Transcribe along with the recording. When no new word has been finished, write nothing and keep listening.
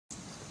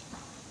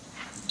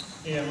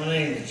Yeah, my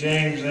name is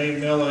James A.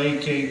 Miller,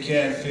 a.k.a.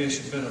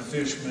 Catfish. I've been a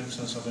fisherman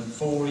since I've been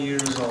 4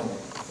 years old.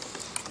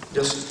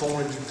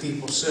 Disappointed you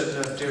people sitting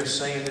up there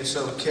saying it's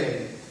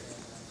okay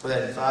for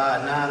that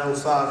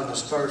 905 to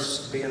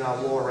disperse being our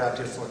water out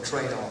there for a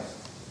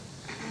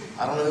trade-off.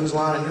 I don't know who's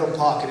lining your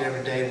pocket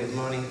every day with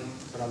money,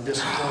 but I'm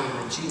disappointed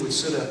that you would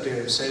sit up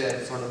there and say that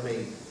in front of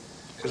me.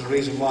 Because the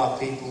reason why,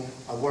 people,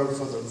 I work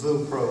for the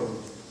VU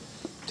program,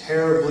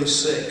 terribly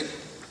sick,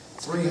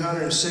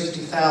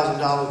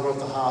 $360,000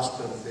 worth of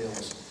hospital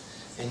bills.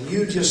 And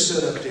you just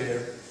sit up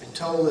there and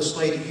told this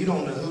lady you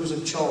don't know who's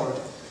in charge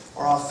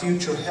or our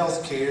future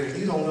health care, and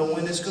you don't know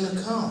when it's going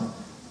to come.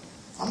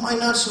 I might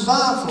not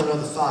survive for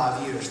another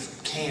 5 years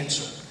from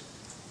cancer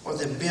or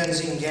the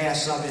benzene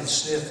gases I've been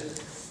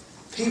sniffing.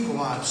 People,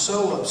 I'm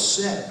so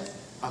upset.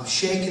 I'm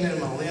shaking in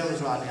my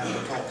limbs right now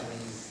talking to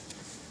you.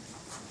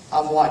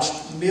 I've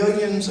watched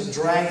millions of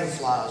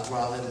dragonflies where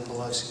I live in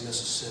Biloxi,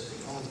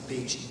 Mississippi, on the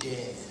beach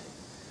dead.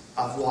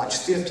 I've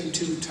watched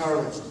 52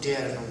 turtles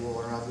dead in the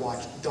water. I've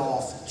watched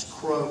dolphins,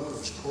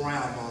 croakers,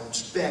 groundhogs,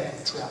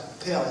 speckled trout,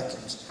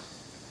 pelicans.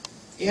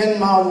 In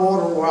my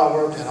water where I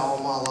worked at all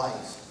my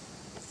life.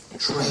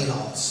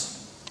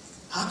 Trade-offs.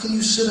 How can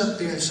you sit up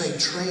there and say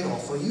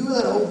trade-off? Are you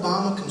that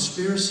Obama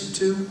conspiracy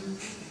too?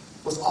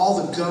 With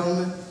all the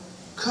government?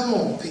 Come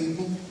on,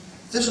 people.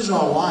 This is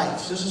our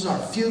life. This is our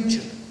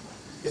future.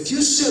 If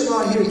you sit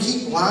right here and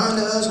keep lying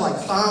to us like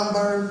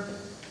Feinberg,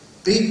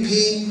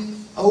 BP,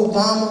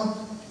 Obama,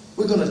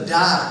 we're going to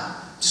die.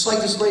 Just like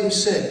this lady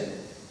said,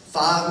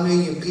 5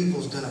 million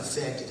people's been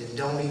affected and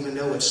don't even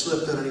know it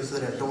slipped underneath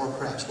their door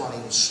cracks while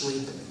they were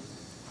sleeping.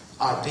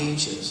 Our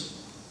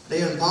beaches.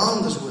 They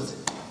embalmed us with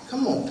it.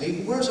 Come on,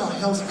 people. Where's our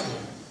health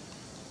care?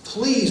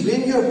 Please,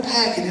 in your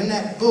packet, in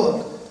that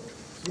book,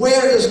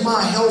 where is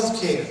my health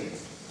care?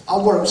 I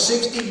worked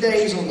 60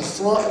 days on the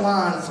front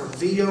line for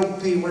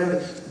VOP,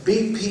 whatever,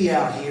 BP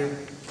out here.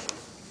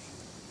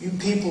 You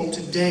people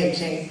today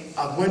can't.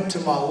 I went to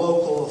my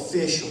local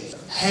officials.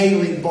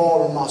 Haley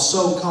Baldwin, my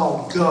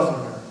so-called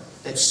governor,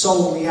 that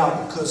sold me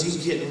out because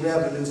he's getting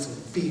revenue from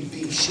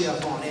BP,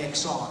 Chevron,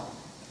 Exxon.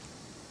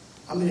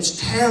 I mean, it's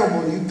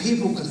terrible. You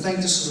people can think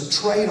this is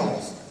a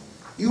trade-off.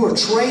 You are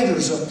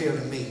traitors up there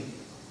to me.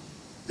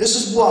 This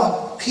is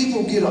why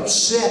people get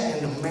upset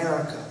in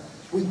America.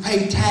 We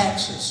pay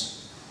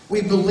taxes.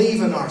 We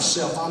believe in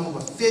ourselves. I'm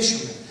a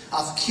fisherman.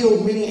 I've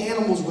killed many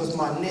animals with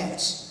my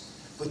nets.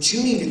 But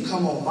you need to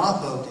come on my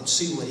boat and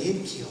see what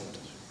it killed.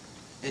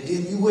 And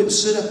then you wouldn't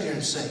sit up there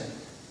and say,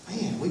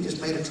 man, we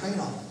just made a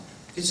trade-off.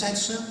 It's that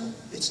simple.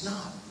 It's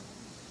not.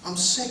 I'm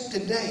sick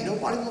today.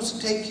 Nobody wants to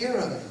take care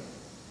of me.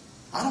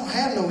 I don't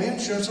have no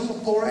insurance. I'm a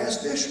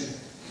poor-ass fisherman.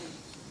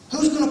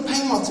 Who's going to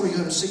pay my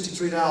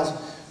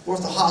 $363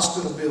 worth of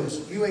hospital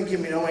bills? You ain't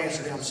giving me no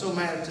answer there. I'm so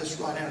mad at this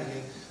right now.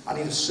 I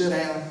need to sit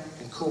down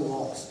and cool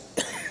off.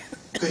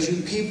 Because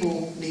you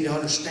people need to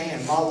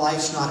understand, my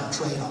life's not a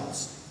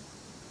trade-off.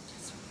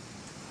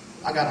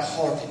 I got a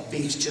heart that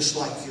beats just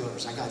like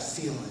yours. I got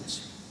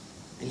feelings.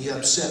 And you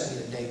upset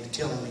me today for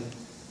telling me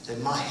that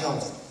my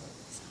health,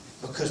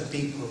 because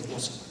people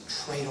was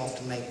a trade-off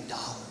to make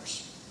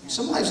dollars.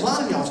 Somebody's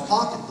lining y'all's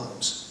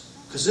pocketbooks,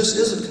 because this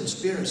is a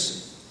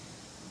conspiracy.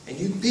 And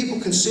you people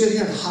can sit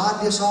here and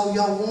hide this all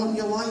y'all want in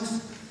your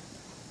life.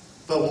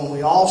 But when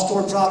we all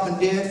start dropping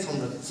dead from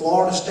the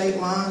Florida state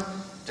line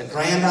to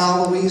Grand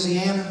Isle,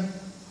 Louisiana,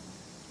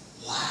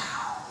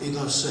 wow, you're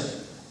going to say,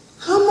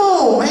 come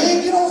on,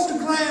 man, get off the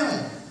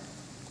ground.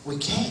 We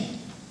can't.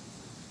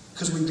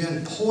 Because we've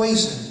been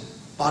poisoned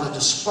by the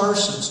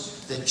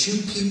dispersants that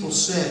you people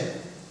said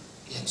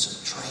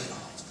it's a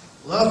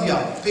trade-off. Love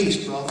y'all.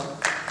 Peace, brother.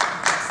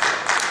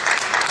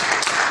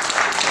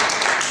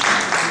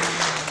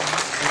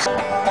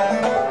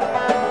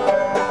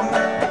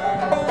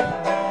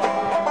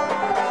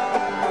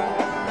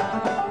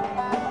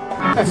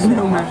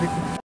 No magic.